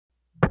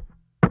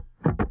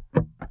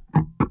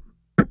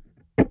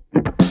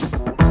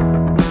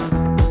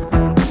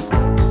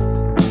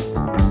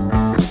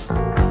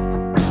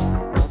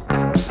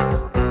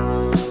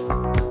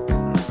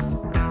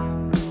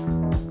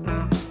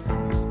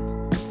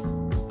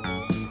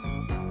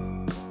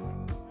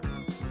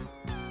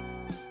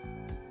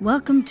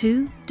Welcome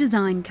to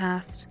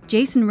DesignCast.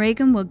 Jason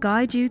Reagan will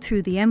guide you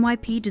through the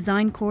MYP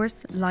design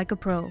course like a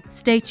pro.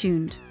 Stay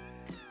tuned.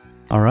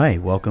 All right,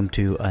 welcome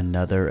to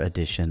another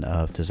edition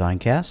of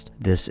DesignCast.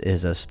 This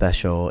is a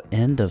special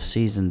end of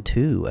season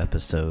 2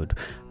 episode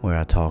where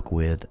I talk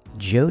with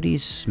Jody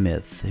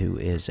Smith, who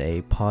is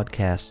a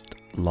podcast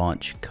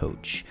launch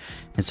coach.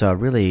 And so I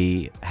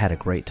really had a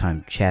great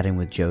time chatting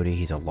with Jody.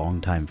 He's a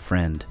longtime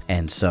friend,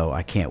 and so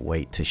I can't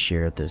wait to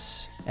share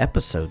this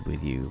episode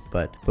with you.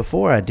 But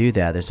before I do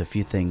that, there's a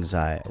few things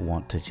I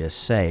want to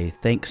just say.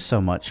 Thanks so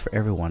much for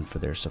everyone for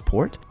their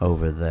support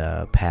over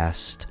the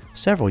past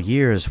several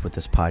years with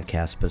this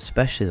podcast, but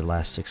especially the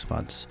last 6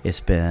 months. It's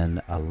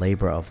been a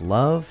labor of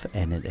love,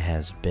 and it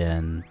has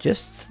been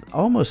just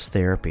almost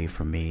therapy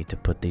for me to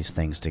put these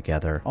things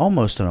together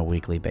almost on a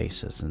weekly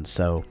basis. And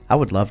so I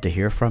would love to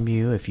hear from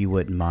you. If you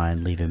wouldn't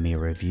mind leaving me a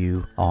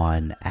review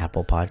on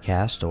Apple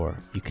Podcast, or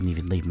you can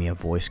even leave me a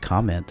voice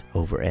comment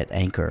over at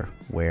Anchor,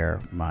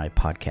 where my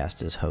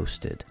podcast is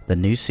hosted. The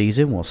new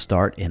season will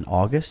start in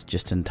August,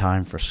 just in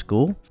time for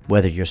school.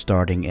 Whether you're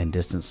starting in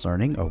distance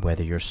learning or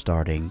whether you're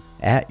starting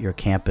at your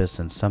campus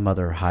in some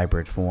other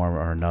hybrid form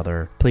or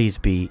another, please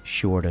be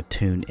sure to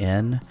tune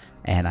in,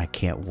 and I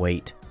can't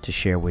wait to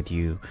share with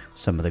you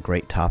some of the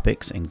great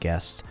topics and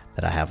guests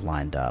that I have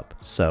lined up.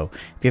 So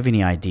if you have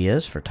any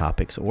ideas for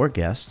topics or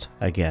guests,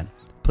 again,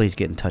 please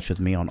get in touch with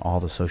me on all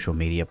the social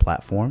media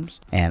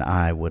platforms, and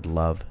I would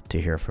love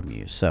to hear from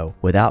you. So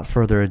without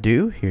further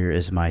ado, here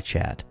is my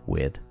chat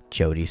with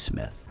Jody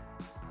Smith.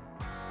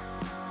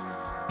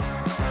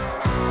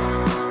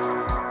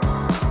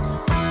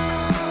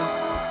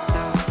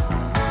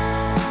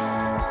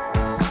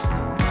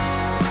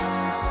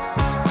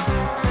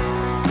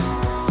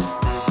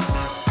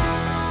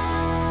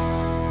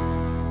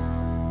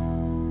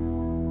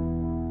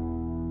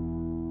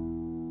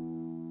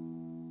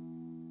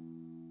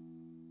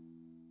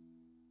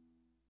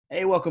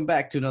 Hey, welcome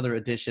back to another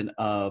edition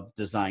of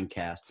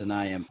DesignCast, and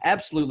I am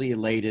absolutely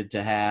elated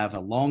to have a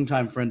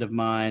longtime friend of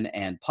mine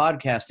and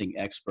podcasting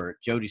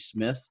expert, Jody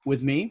Smith,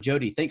 with me.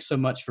 Jody, thanks so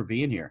much for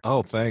being here.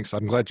 Oh, thanks.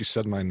 I'm glad you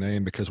said my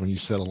name, because when you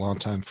said a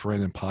longtime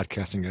friend and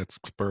podcasting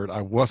expert,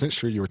 I wasn't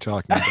sure you were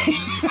talking about me.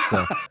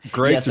 So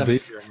great Yes, to be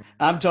here.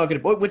 I'm talking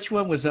about, which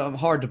one was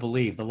hard to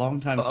believe, the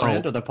longtime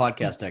friend or the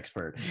podcast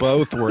expert?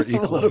 Both were equally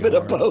A little bit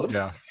hard. of both.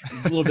 Yeah.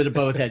 A little bit of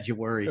both had you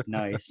worried.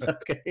 Nice.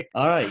 Okay.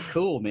 All right,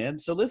 cool, man.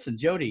 So listen,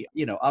 Jody,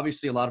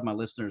 obviously a lot of my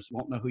listeners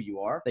won't know who you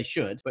are. They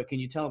should, but can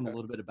you tell them a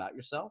little bit about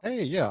yourself?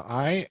 Hey, yeah,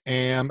 I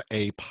am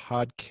a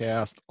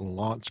podcast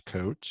launch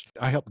coach.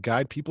 I help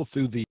guide people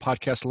through the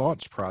podcast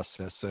launch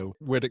process. So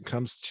when it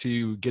comes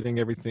to getting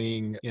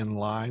everything in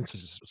line,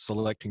 such as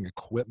selecting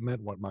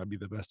equipment, what might be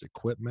the best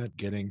equipment,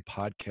 getting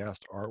podcast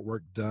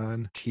artwork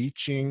done,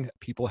 teaching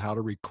people how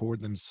to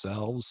record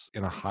themselves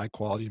in a high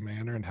quality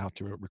manner and how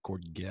to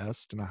record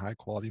guests in a high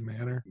quality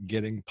manner,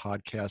 getting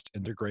podcast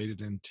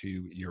integrated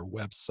into your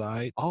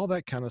website, all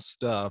that kind of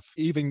stuff,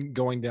 even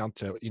going down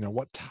to,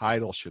 what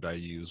title should I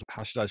use?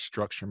 How should I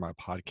structure my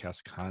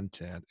podcast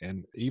content?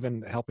 And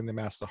even helping them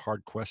ask the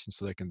hard questions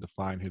so they can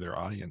define who their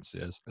audience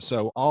is.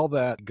 So all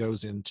that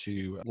goes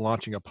into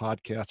launching a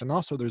podcast. And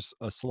also there's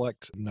a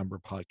select number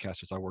of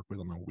podcasters I work with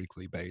on a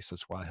weekly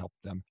basis where I help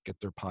them get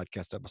their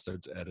podcast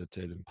episodes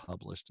edited and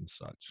published and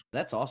such.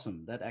 That's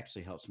awesome. That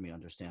actually helps me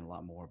understand a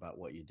lot more about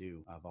what you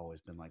do. I've always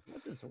been like,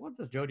 what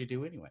does Jody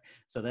do anyway?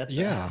 So that's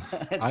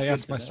that's I good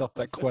ask to know. myself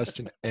that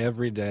question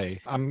every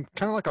day. I'm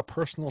kind of like a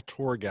personal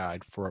tour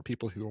guide for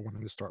people who are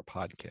wanting to start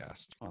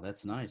podcasts. Oh,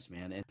 that's nice,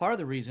 man. And part of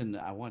the reason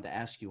I wanted to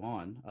ask you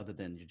on, other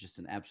than you're just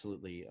an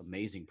absolutely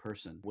amazing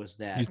person, was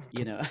that,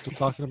 Still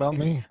talking about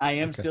me? I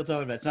am Okay. still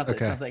talking about, it's not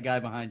that guy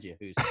behind you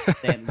who's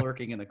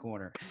lurking in the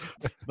corner.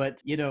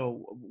 But,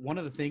 one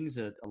of the things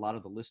that a lot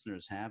of the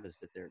listeners have is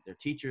that their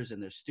teachers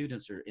and their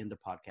students are into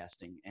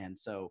podcasting. And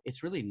so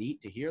it's really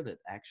neat to hear that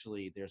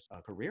actually there's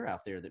a career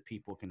out there that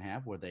people can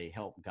have where they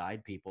help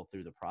guide people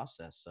through the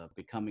process of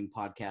becoming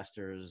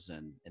podcasters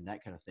and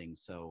that kind of thing.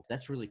 So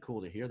that's really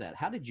cool to hear that.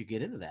 How did you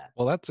get into that?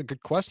 Well, that's a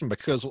good question,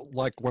 because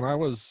like when I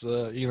was,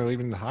 even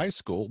in high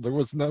school, there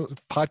was no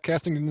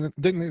podcasting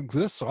didn't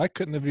exist. So I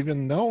couldn't have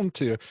even known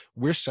to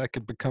wish I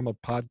could become a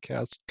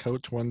podcast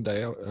coach one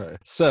day.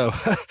 So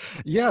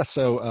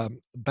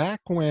back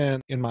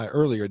when in my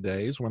earlier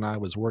days, when I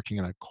was working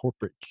in a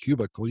corporate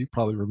cubicle, you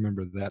probably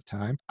remember that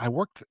time. I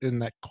worked in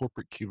that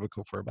corporate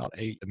cubicle for about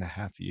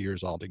 8.5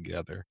 years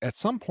altogether. At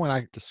some point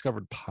I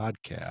discovered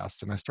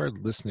podcasts, and I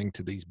started listening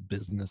to these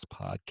business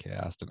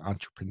podcasts and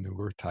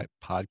entrepreneur type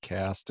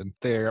podcasts. And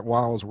there,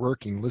 while I was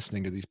working,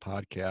 listening to these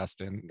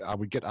podcasts, and I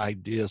would get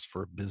ideas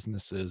for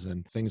businesses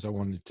and things I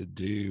wanted to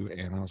do.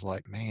 And I was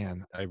like,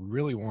 man, I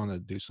really want to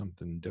do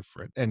something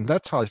different. And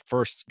that's how I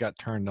first got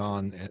turned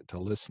on to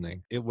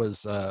listening. It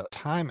was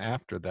time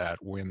after that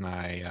that when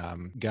I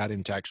got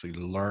into actually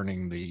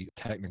learning the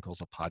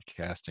technicals of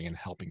podcasting and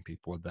helping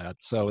people with that.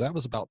 So that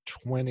was about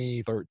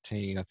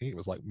 2013. I think it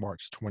was like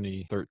March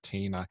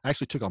 2013. I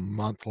actually took a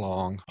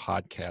month-long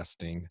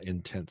podcasting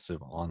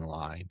intensive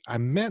online. I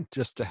meant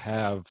just to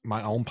have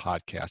my own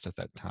podcast at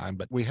that time,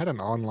 but we had an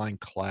online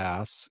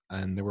class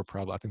and there were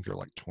probably, I think there were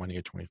like 20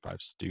 or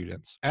 25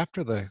 students.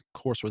 After the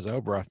course was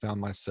over, I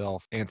found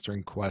myself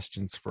answering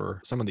questions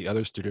for some of the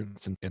other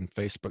students in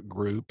Facebook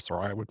groups,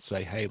 or I would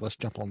say, hey, let's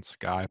jump on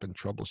Skype and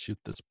troubleshoot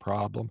this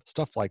problem,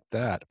 stuff like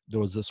that. There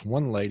was this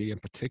one lady in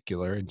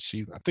particular, and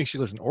I think she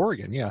lives in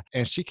Oregon, yeah,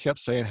 and she kept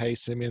saying, hey,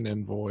 send me an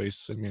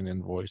invoice, and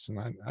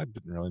I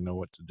didn't really know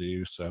what to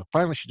do. So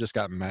finally, she just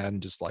got mad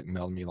and just like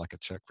mailed me like a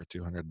check for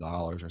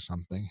 $200 or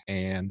something.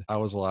 And I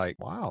was like,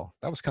 wow,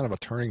 that was kind of a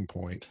turning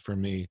point for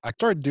me. I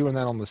started doing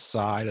that on the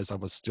side as I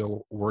was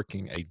still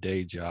working a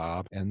day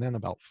job. And then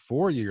about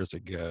 4 years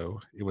ago,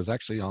 it was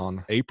actually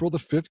on April the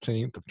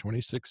 15th of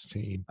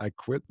 2016, I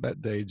quit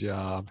that day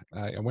job.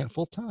 I went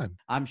full time.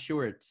 I'm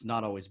sure it's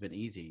not always been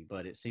easy,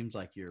 but it seems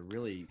like you're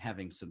really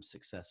having some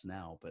success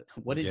now. But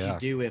what did you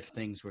do if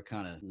things were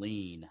kind of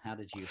lean?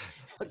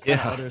 What kind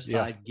of other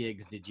side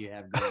gigs did you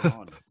have going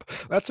on?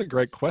 That's a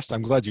great question.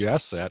 I'm glad you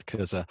asked that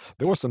because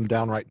there were some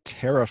downright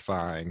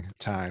terrifying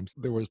times.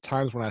 There was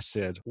times when I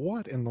said,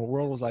 what in the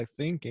world was I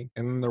thinking?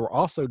 And then there were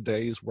also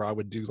days where I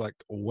would do like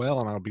well,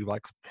 and I would be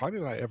like, why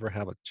did I ever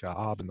have a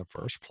job in the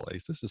first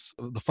place?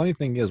 The funny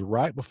thing is,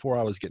 right before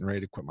I was getting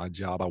ready to quit my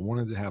job, I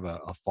wanted to have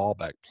a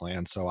fallback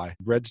plan. So I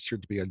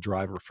registered to be a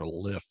driver for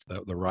Lyft,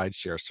 the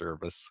rideshare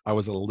service. I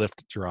was a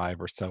Lyft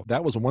driver. So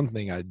that was one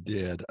thing I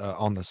did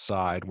on the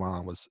side while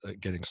I was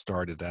getting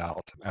started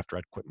out after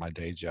I'd quit my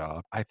day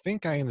job. I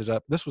think I ended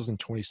up, this was in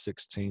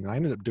 2016, I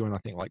ended up doing, I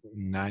think, like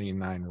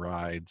 99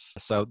 rides.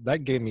 So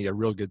that gave me a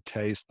real good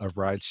taste of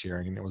ride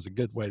sharing, and it was a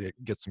good way to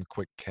get some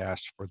quick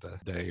cash for the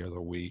day or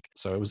the week.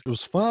 So it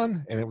was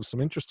fun, and it was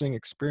some interesting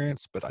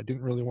experience, but I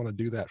didn't really want to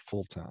do that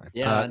full time.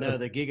 Yeah, I know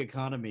the gig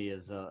economy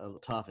is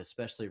tough,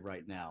 especially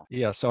right now.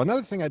 Yeah. So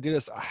another thing I did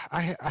is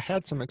I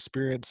had some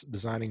experience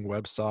designing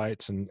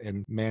websites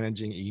and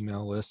managing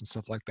email lists and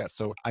stuff like that.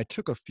 So I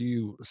took a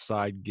few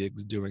side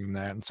gigs doing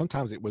that. And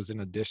sometimes it was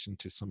in addition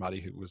to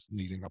somebody who was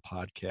needing a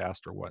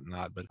podcast or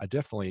whatnot. But I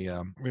definitely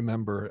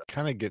remember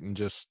kind of getting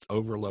just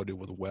overloaded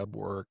with web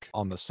work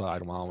on the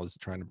side while I was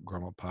trying to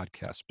grow my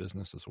podcast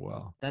business as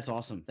well. That's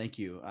awesome. Thank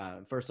you.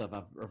 First off,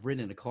 I've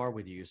ridden in a car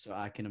with you, so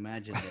I can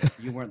imagine that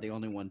you weren't the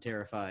only one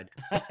terrified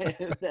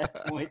at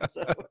that point.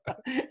 So,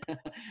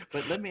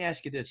 but let me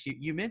ask you this.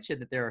 You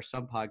mentioned that there are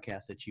some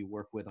podcasts that you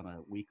work with on a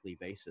weekly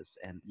basis,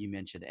 and you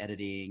mentioned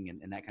editing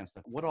and that kind of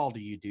stuff. What all do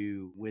you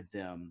do with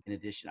them in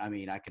addition? I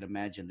mean, I can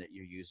imagine that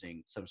you're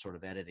using some sort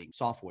of editing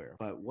software,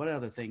 but what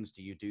other things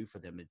do you do for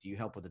them? Do you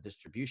help with the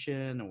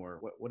distribution,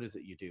 or what is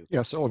it you do?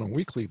 Yeah, so on a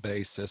weekly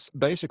basis,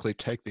 basically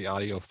take the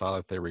audio file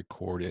that they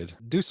recorded,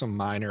 do some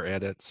minor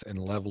edits and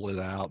level it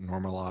out,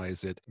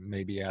 normalize it,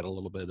 maybe add a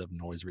little bit of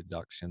noise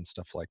reduction,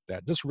 stuff like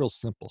that. Just real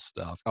simple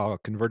stuff. I'll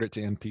convert it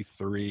to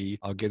MP3.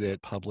 I'll get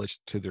it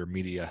published to their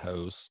media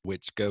host,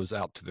 which goes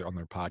out to on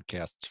their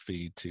podcast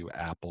feed to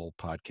Apple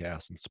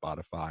Podcasts and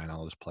Spotify and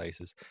all those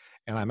places.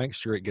 And I make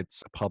sure it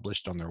gets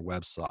published on their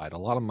website. A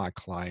lot of my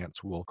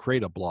clients will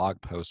create a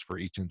blog post for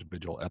each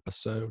individual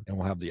episode, and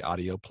we'll have the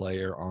audio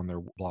player on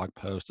their blog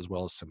post as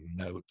well as some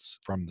notes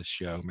from the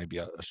show, maybe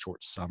a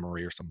short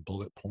summary or some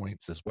bullet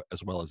points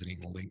as well as any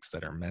links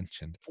that are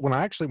mentioned. When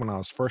I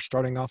was first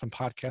starting off in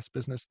podcast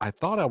business, I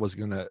thought I was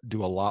going to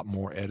do a lot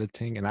more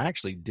editing, and I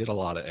actually did a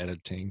lot of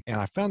editing,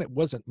 and I found it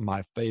wasn't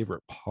my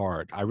favorite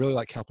part. I really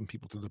like helping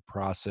people through the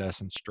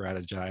process and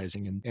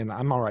strategizing, and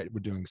I'm all right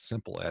with doing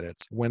simple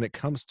edits. When it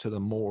comes to the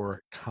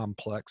more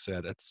complex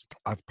edits,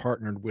 I've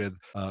partnered with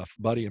a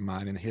buddy of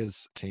mine, and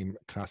his team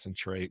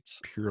concentrates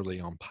purely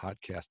on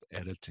podcast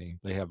editing.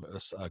 They have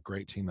a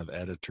great team of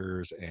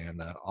editors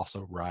and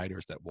also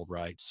writers that will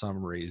write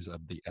summaries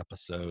of the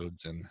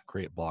episodes and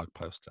create blog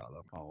posts out of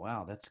them. Oh,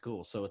 wow. That's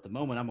cool. So at the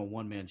moment, I'm a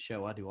one-man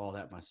show. I do all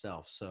that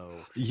myself. So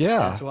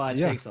yeah, that's why it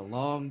takes a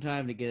long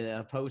time to get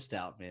a post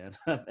out, man.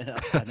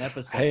 An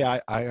episode. Hey,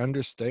 I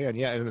understand.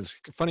 Yeah. And it's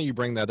funny you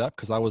bring that up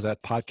because I was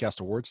at Podcast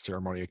Awards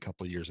ceremony a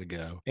couple of years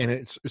ago. And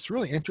it's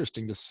really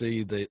interesting to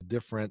see the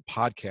different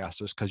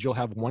podcasters, because you'll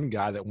have one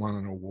guy that won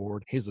an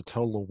award. He's a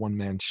total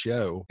one-man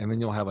show. And then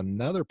you'll have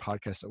another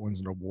podcast that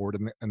wins an award.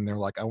 And they're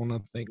like, I want to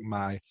thank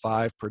my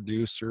 5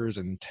 producers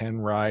and 10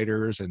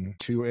 writers and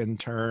 2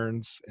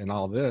 interns and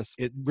all this.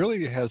 It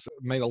really has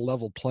made a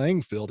level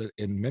playing field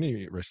in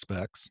many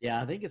respects.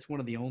 Yeah, I think it's one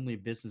of the only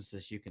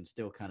businesses you can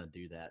still kind of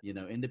do that. You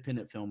know,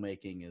 independent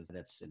filmmaking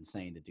that's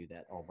insane to do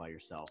that all by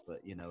yourself.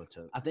 But,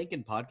 I think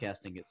in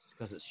podcasting, it's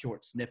because it's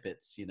short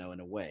snippets, in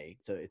a way. way.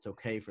 So it's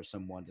okay for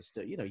someone to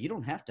still, you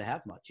don't have to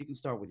have much. You can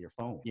start with your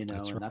phone,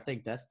 That's and right. I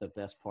think that's the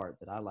best part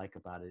that I like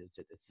about it is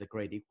it's the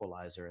great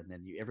equalizer. And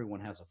then everyone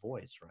has a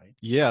voice, right?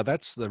 Yeah,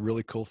 that's the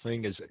really cool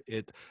thing is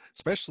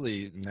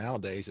especially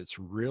nowadays, it's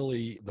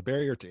really the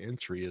barrier to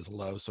entry is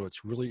low. So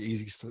it's really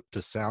easy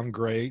to sound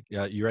great.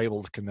 Yeah, you're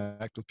able to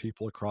connect with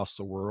people across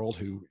the world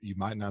who you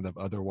might not have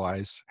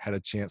otherwise had a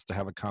chance to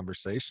have a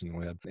conversation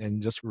with.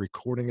 And just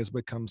recording has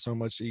become so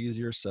much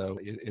easier. So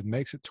it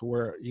makes it to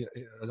where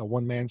a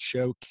one-man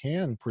show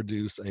can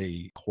produce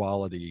a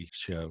quality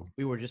show.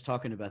 We were just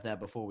talking about that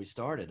before we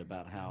started,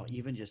 about how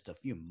even just a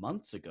few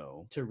months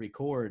ago to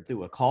record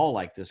through a call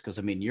like this, because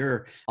I mean,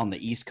 you're on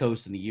the East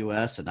Coast in the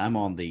US and I'm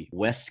on the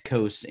West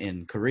Coast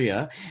in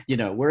Korea,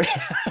 we're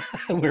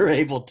we're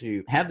able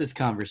to have this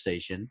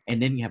conversation,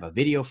 and then you have a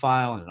video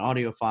file and an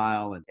audio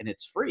file, and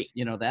it's free.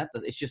 That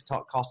it's just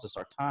cost us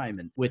our time,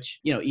 and which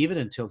even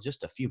until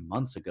just a few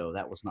months ago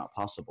that was not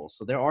possible.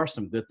 So there are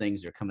some good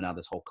things that are coming out of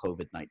this whole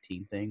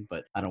COVID-19 thing,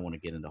 but I don't want to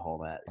get into all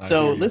that.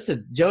 So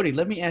listen, Jody,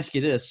 let me ask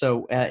you this.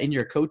 So in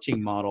your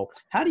coaching model,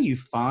 how do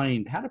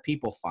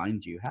people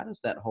find you? How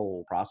does that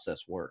whole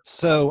process work?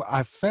 So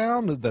I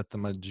found that the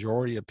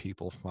majority of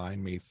people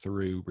find me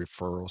through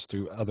referrals,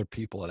 through other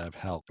people that I've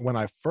helped. When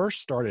I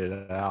first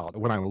started out,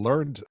 when I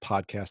learned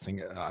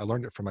podcasting, I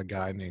learned it from a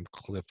guy named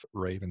Cliff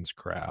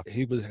Ravenscraft.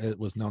 He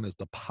was known as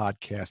the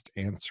podcast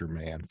answer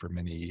man for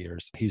many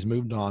years. He's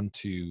moved on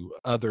to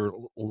other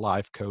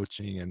life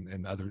coaching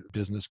and other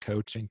business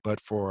coaching, but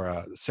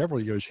for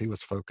several years he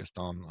was focused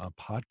on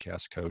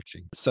podcast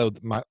coaching. So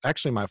my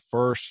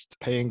first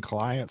paying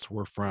clients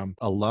were from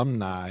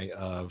alumni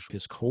of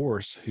his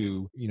course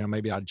who,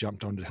 maybe I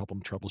jumped on to help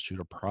them troubleshoot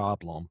a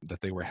problem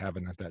that they were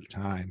having at that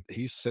time.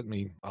 He sent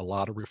me a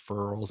lot of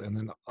referrals, and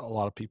then a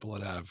lot of people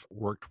that I've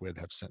worked with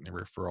have sent me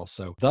referrals.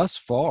 So thus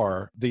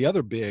far, the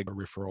other big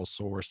referral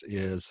source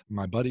is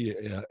my buddy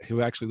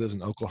who actually lives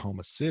in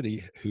Oklahoma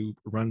City, who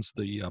runs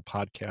the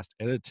podcast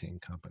editing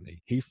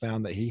company. He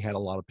found that he had a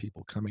lot of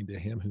people coming to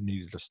him who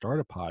needed to start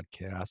a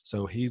podcast.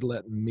 So he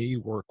let me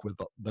work with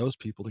those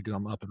people to get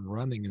them up and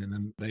running, and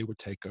then they would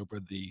take over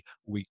the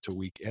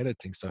week-to-week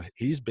editing. So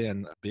he's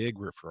been a big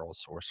referral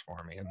source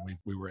for me, and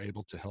we were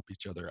able to help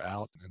each other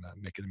out and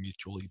make it a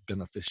mutually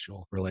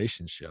beneficial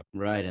relationship.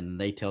 Right, and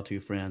they tell two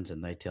friends,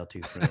 and they tell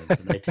two friends,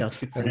 and they tell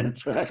two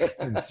friends, right?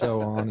 And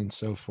so on and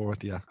so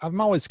forth. Yeah,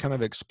 I'm always kind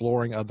of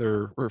exploring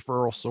other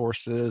referral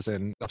sources,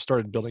 and I've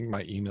started building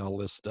my email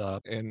list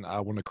up, and I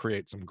want to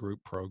create some group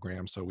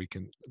programs so we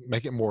can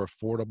make it more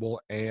affordable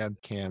and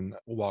can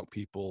walk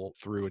people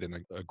through it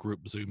in a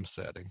group Zoom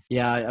setting.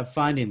 Yeah, I'm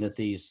finding that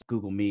these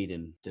Google Meet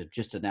and to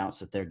just announce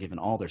that they're giving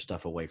all their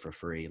stuff away for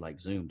free, like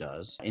Zoom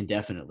does,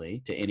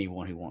 indefinitely to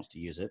anyone who wants to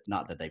use it.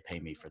 Not that they pay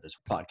me for this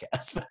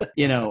podcast, but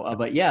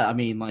yeah, I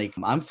mean, like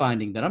I'm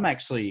finding that I'm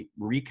actually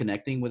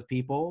reconnecting with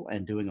people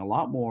and doing a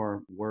lot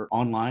more work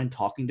online,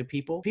 talking to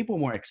people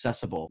more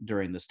accessible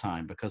during this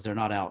time because they're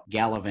not out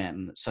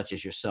gallivanting, such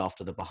as yourself,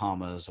 to the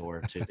Bahamas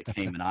or to the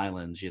Cayman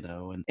Islands,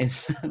 and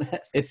so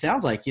it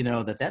sounds like,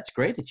 that's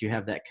great that you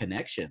have that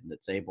connection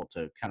that's able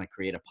to kind of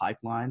create a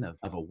pipeline of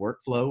a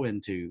workflow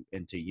into,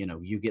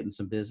 you getting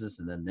some business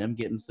and then them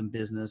getting some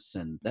business.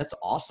 And that's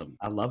awesome.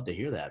 I love to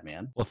hear that,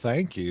 man. Well,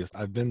 thank you.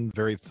 I've been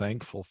very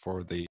thankful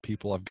for the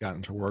people I've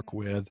gotten to work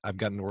with. I've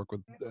gotten to work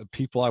with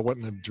people I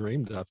wouldn't have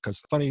dreamed of,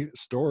 because funny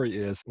story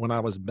is when I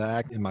was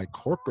back in my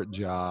corporate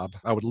job,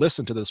 I would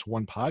listen to this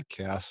one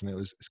podcast, and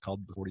it's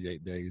called the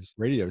 48 Days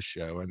Radio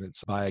Show. And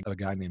it's by a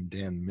guy named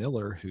Dan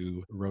Miller,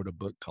 who wrote a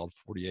book called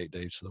 48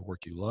 Days to the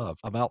Work You Love.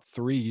 About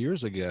 3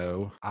 years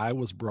ago, I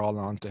was brought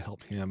on to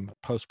help him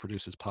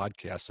post-produce his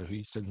podcast. So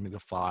he sends me the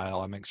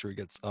file. I make sure it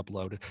gets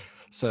uploaded.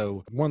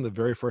 So one of the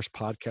very first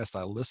podcasts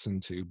I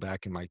listened to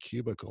back in my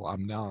cubicle,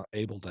 I'm now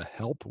able to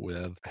help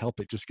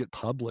it just get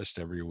published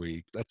every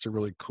week. That's a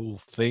really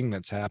cool thing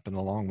that's happened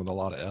along with a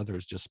lot of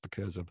others just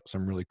because of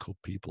some really cool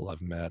people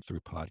I've met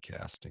through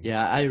podcasting.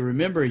 Yeah, I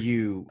remember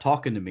you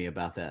talking to me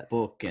about that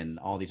book and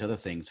all these other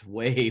things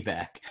way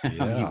back,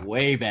 Yeah.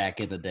 way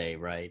back in the day,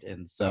 right?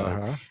 And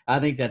so I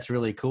think that's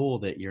really cool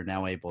that you're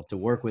now able to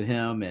work with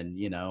him and,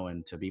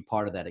 and to be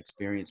part of that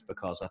experience,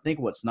 because I think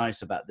what's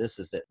nice about this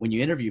is that when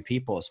you interview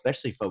people,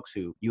 especially folks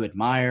who you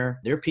admire,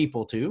 they're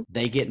people too.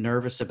 They get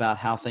nervous about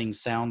how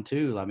things sound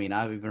too. I mean,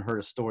 I've even heard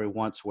a story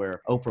once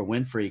where Oprah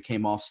Winfrey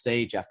came off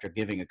stage after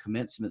giving a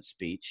commencement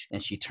speech,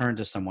 and she turned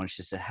to someone.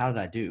 She said, "How did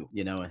I do?"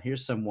 And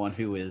here's someone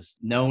who is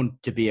known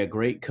to be a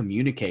great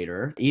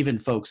communicator. Even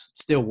folks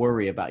still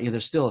worry about,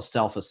 there's still a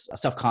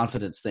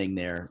self-confidence thing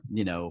there,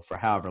 for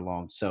however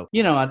long. So,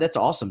 that's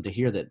awesome to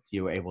hear that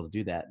you were able to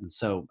do that. And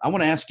so I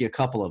want to ask you a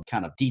couple of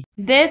kind of deep.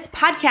 This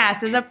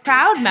podcast is a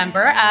proud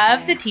member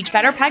of the Teach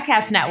Better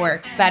Podcast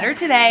Network. Better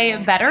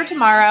today, better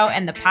tomorrow,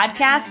 and the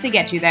podcast to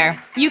get you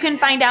there. You can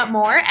find out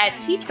more at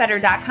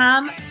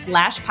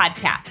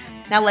teachbetter.com/podcasts.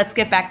 Now let's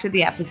get back to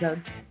the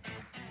episode.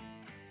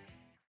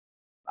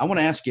 I want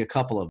to ask you a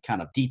couple of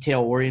kind of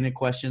detail-oriented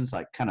questions,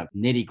 like kind of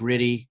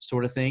nitty-gritty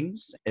sort of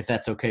things, if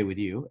that's okay with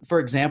you. For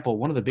example,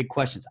 one of the big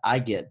questions I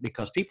get,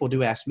 because people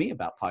do ask me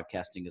about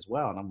podcasting as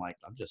well, and I'm like,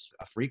 I'm just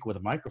a freak with a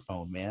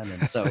microphone, man.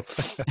 And so,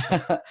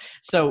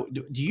 so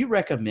do you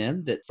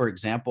recommend that, for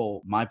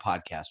example, my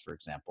podcast, for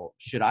example,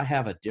 should I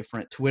have a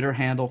different Twitter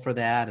handle for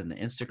that, and an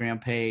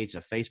Instagram page,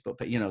 a Facebook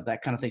page,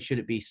 that kind of thing? Should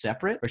it be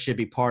separate, or should it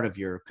be part of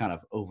your kind of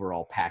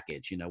overall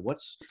package?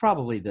 What's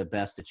probably the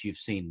best that you've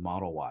seen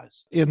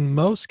model-wise? In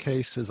most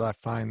cases, I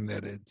find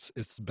that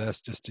it's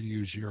best just to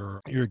use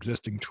your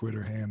existing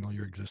Twitter handle,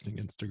 your existing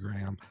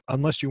Instagram,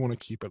 unless you want to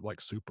keep it like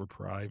super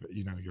private,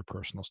 your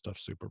personal stuff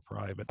super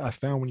private. I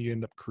found when you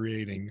end up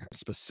creating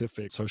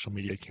specific social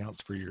media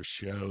accounts for your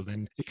show,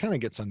 then it kind of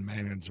gets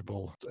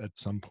unmanageable at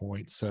some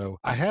point. So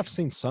I have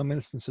seen some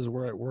instances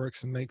where it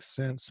works and makes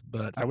sense,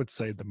 but I would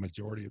say the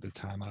majority of the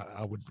time,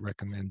 I would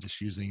recommend just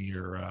using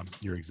your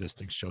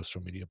existing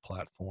social media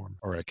platform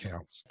or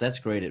accounts. That's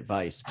great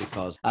advice,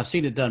 because I've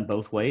seen it done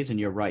both ways, and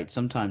you're right.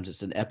 Sometimes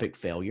it's an epic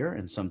failure,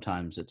 and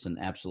sometimes it's an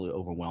absolute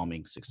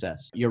overwhelming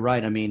success. You're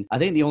right. I mean, I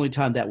think the only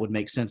time that would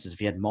make sense is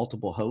if you had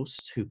multiple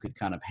hosts who could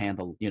kind of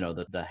handle,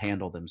 the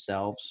handle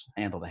themselves,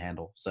 handle the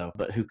handle. So,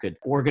 but who could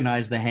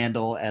organize the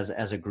handle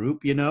as a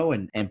group,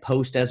 and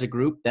post as a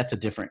group. That's a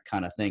different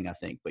kind of thing, I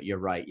think. But you're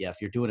right. Yeah, if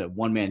you're doing a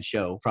one-man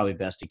show, probably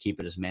best to keep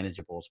it as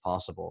manageable as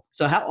possible.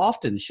 So how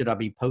often should I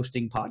be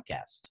posting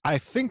podcasts? I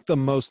think the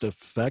most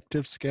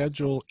effective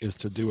schedule is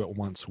to do it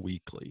once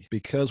weekly,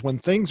 because when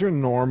things are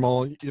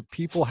normal, if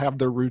people have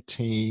their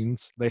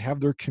routines, they have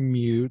their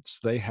commutes,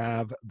 they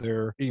have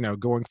their,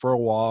 going for a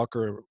walk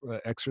or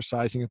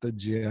exercising at the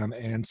gym.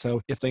 And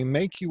so if they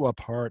make you a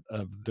part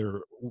of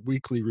their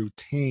weekly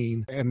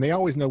routine and they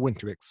always know when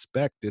to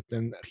expect it,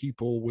 then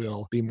people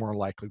will be more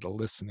likely to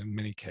listen in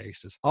many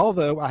cases.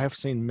 Although I have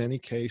seen many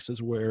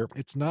cases where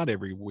it's not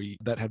every week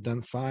that have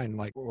done fine.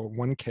 Like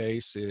one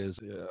case is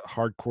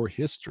Hardcore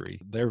History.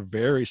 They're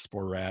very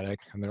sporadic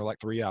and they're like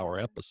 3-hour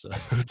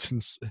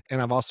episodes.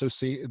 And I've also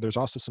seen there's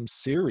also some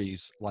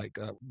series like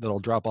that'll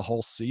drop a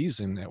whole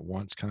season at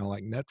once, kind of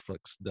like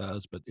Netflix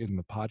does, but in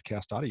the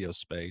podcast audio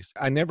space.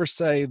 I never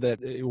say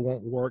that it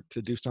won't work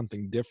to do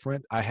something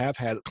different. I have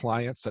had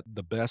clients that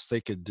the best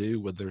they could do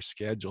with their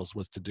schedules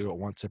was to do it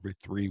once every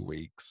 3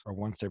 weeks or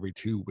once every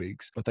 2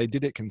 weeks, but they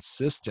did it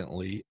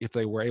consistently. If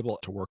they were able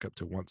to work up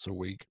to once a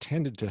week,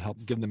 tended to help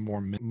give them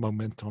more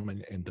momentum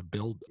and to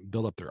build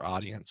up their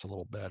audience a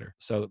little better.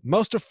 So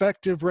most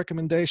effective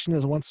recommendation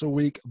is once a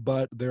week,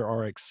 but there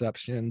are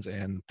exceptions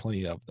and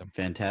plenty of them.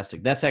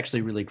 Fantastic. That's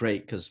actually really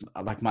great, because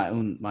like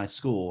my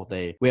school,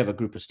 we have a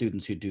group of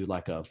students who do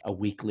like a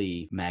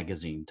weekly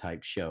magazine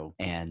type show.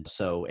 And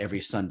so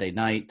every Sunday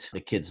night, the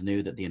kids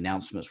knew that the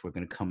announcements were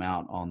going to come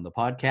out on the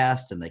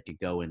podcast and they could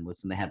go and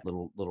listen. They had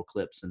little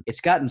clips, and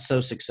it's gotten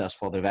so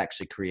successful. They've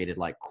actually created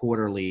like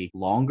quarterly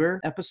longer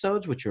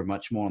episodes, which are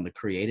much more on the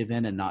creative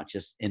end and not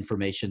just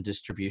information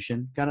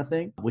distribution kind of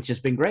thing, which has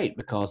been great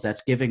because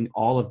that's giving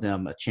all of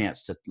them a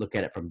chance to look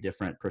at it from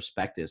different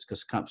perspectives,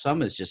 because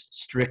some is just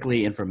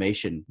strictly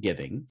information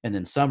giving, and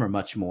then some are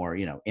much more,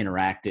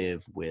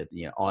 interactive with,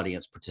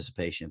 audience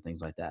participation,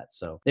 things like that.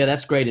 So yeah,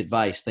 that's great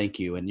advice. Thank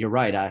you. And you're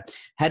right. I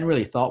hadn't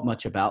really thought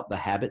much about the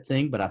habit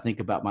thing, but I think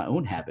about my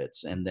own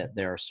habits, and that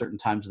there are certain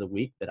times of the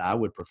week that I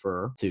would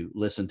prefer to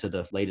listen to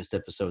the latest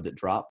episode that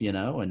dropped,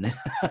 and then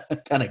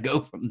kind of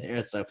go from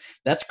there. So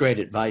that's great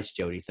advice,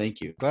 Jody.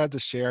 Thank you. Glad to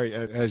share.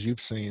 As you've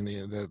seen,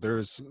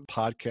 there's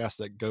podcasts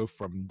that go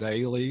from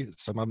daily.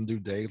 Some of them do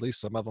daily.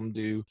 Some of them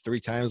do 3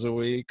 times a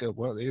week.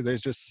 Well,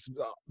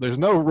 there's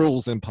no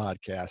rules in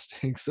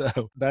podcasting.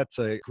 So that's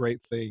a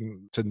great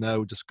thing to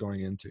know just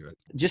going into it.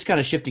 Just kind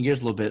of shifting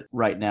gears a little bit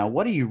right now.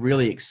 What are you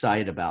really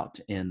excited about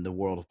in the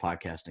world of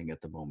podcasting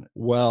at the moment?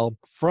 Well,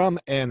 from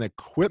an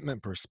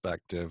equipment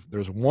perspective,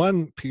 there's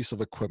one piece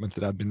of equipment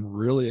that I've been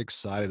really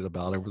excited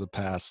about over the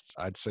past,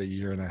 I'd say,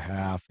 year and a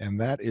half, and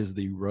that is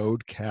the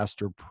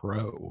Rodecaster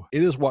Pro.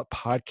 It is what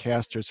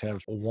podcasters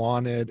have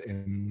wanted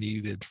and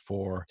needed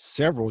for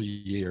several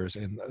years,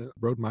 and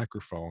Rode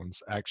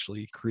Microphones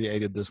actually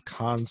created this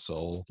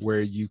console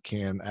where you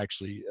can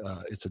actually,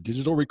 it's a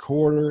digital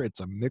recorder, it's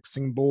a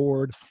mixing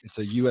board, it's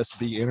a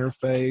USB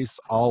interface,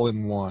 all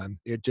in one.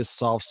 It just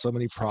solves so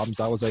many problems.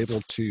 I was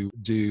able to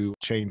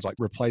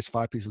replace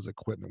 5 pieces of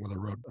equipment with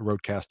a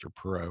Rodecaster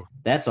Pro.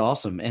 That's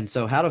awesome. And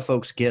so how do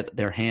folks get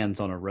their hands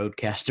on a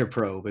Rodecaster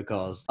Pro?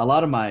 Because a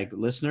lot of my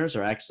listeners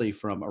are actually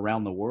from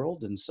around the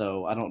world, and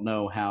so I don't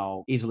know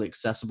how easily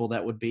accessible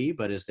that would be,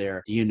 but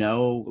do you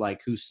know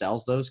like who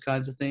sells those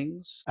kinds of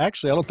things?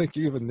 Actually, I don't think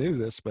you even knew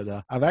this, but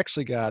I've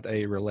actually got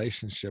a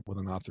relationship with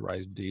an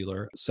authorized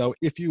dealer. So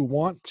if you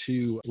want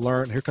to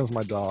learn, here comes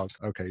my dog.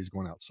 Okay, he's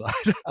going outside.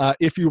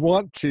 If you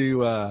want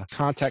to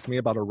contact me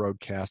about a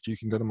Rodecaster, you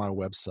can go to my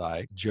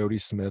website,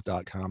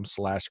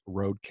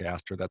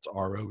 jodysmith.com/Rodecaster. That's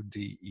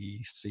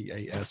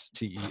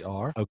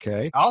RODECASTER.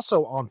 Okay.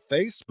 Also on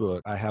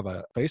Facebook, I have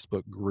a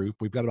Facebook group.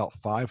 We've got about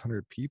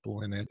 500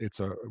 people in it. It's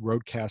a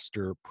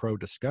Rodecaster Pro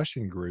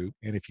discussion group.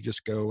 And if you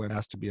just go and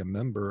ask to be a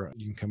member,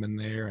 you can come in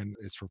there, and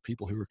it's for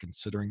people who are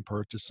considering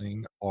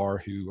purchasing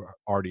or who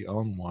already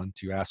own one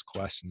to ask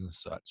questions and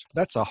such.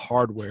 That's a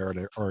hardware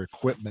or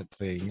equipment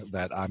thing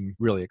that I'm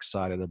really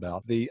excited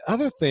about. The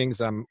other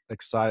things I'm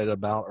excited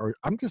about are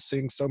I'm just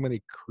seeing so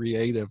many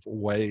creative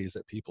ways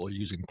that people are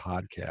using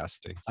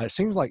podcasting. It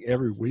seems like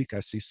every week I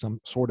see some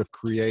sort of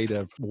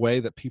creative way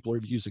that people are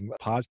using the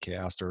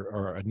podcast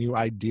or a new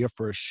idea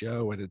for a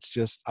show. And it's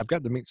just, I've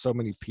got to meet so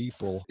many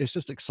people. It's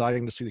just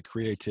exciting to see the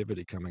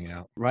creativity coming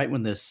out. Right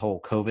when this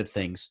whole COVID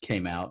things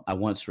came out, I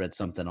once read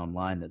something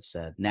online that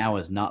said, now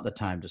is not the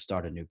time to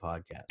start a new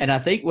podcast. And I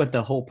think what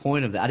the whole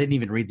point of that, I didn't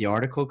even read the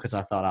article because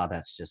I thought,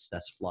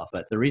 that's fluff.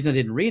 But the reason I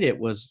didn't read it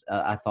was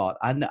I thought,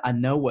 I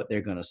know what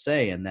they're going to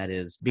say. And that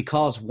is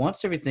because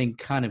once everything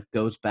kind of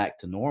goes back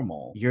to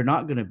normal, you're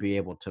not going to be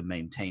able to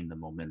maintain the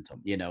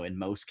momentum. In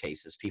most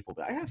cases, people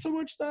go, I have so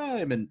much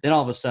time. And then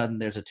all of a sudden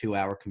there's a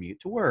 2-hour commute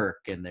to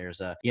work and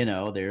there's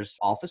there's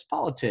office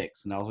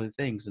politics and all the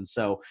things. And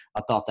so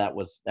I thought that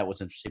was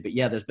interesting. But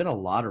yeah, there's been a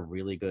lot of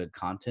really good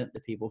content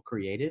that people have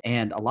created,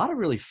 and a lot of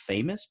really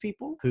famous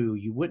people who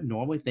you wouldn't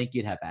normally think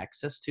you'd have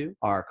access to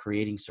are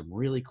creating some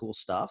really cool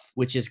stuff,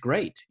 which is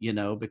great,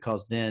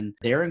 because then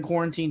they're in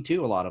quarantine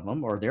too, a lot of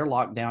them, or they're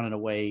locked down in a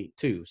way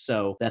too.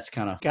 So that's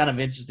kind of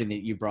interesting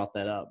that you brought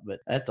that up, but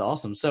that's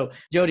awesome. So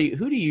Jody,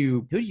 who do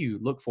you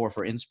look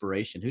for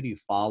inspiration? Who do you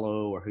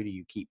follow, or who do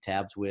you keep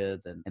tabs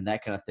with, and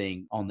that kind of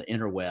thing on the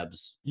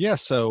interwebs? Yeah,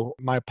 so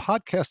my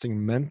podcasting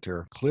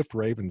mentor, Cliff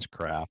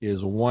Ravenscraft,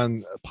 is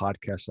one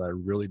podcast that I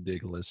really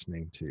dig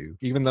listening to.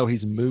 Even though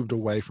he's moved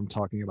away from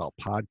talking about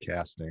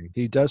podcasting,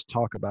 he does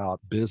talk about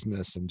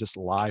business and just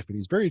life, and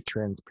he's very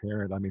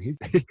transparent. I mean,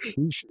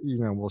 he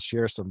will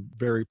share some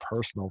very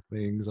personal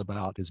things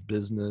about his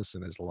business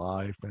and his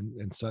life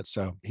and such.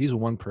 So he's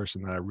one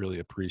person that I really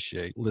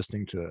appreciate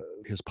listening to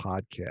his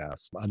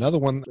podcast. Another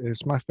one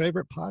is my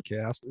favorite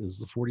podcast is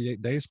the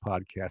 48 Days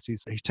podcast.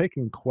 He's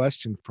taking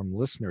questions from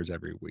listeners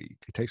every week.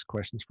 He takes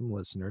questions from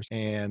listeners,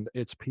 and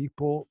it's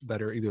people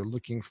that are either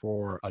looking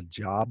for a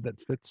job that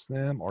fits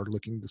them or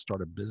looking to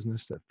start a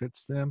business that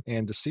fits them,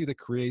 and to see the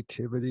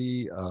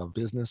creativity of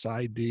business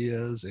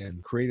ideas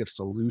and creative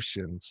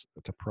solutions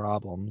to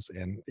problems.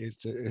 And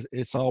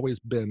it's always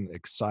been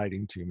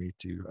exciting to me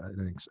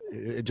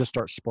it just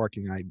starts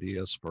sparking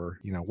ideas for,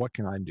 what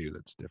can I do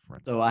that's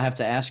different? So I have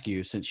to ask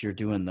you, since you're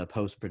doing the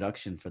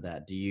post-production for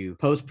that, do you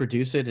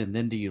post-produce it and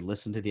then do you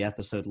listen to the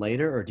episode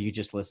later, or do you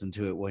just listen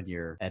to it when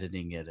you're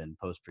editing it and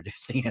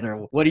post-producing it, or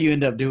what do you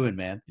end up doing,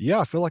 man? Yeah,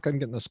 I feel like I'm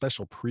getting a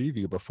special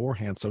preview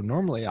beforehand. So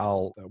normally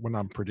when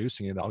I'm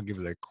producing it, I'll give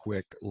it a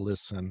quick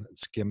listen,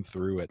 skim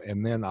through it,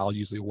 and then I'll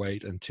usually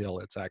wait until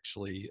it's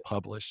actually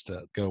published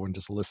to go and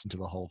just listen to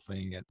the whole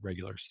thing at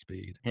regular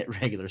speed.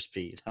 At regular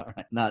speed. All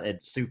right. Not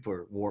at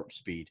super warp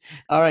speed.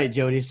 All right,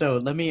 Jody. So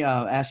let me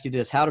ask you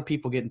this. How do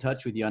people get in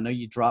touch with you? I know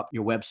you dropped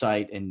your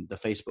website and the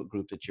Facebook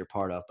group that you're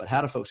part of, but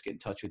how do folks get in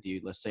touch with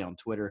you? Let's say on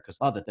Twitter, because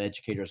a lot of the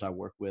educators I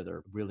work with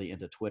are really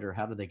into Twitter.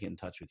 How do they get in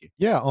touch with you?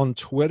 Yeah, on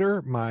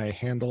Twitter, my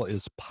handle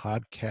is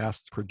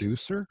Podcast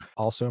Producer.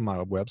 Also, my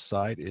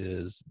website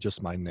is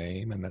just my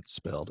name, and that's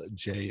spelled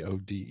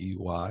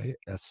JODEYSMITH,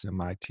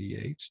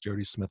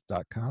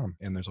 jodysmith.com.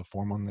 And there's a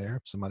form on there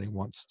if somebody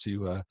wants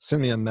to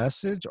send me a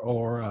message,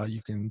 or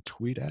you can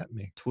tweet at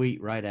me.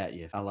 Tweet right at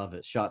you. I love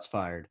it. Shots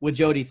fired. Well,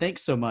 Jody,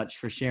 thanks so much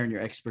for sharing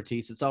your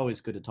expertise. It's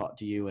always good to talk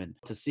to you, and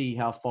to see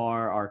how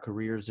far our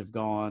careers have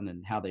gone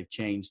and how they've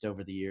changed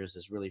over the years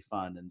is really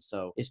fun. And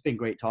so it's been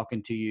great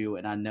talking to you,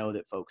 and I know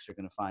that folks are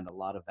going to find a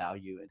lot of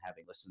value in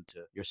having listened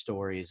to your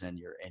stories and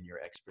your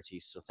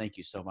expertise. So thank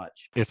you so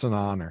much. It's an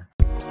honor.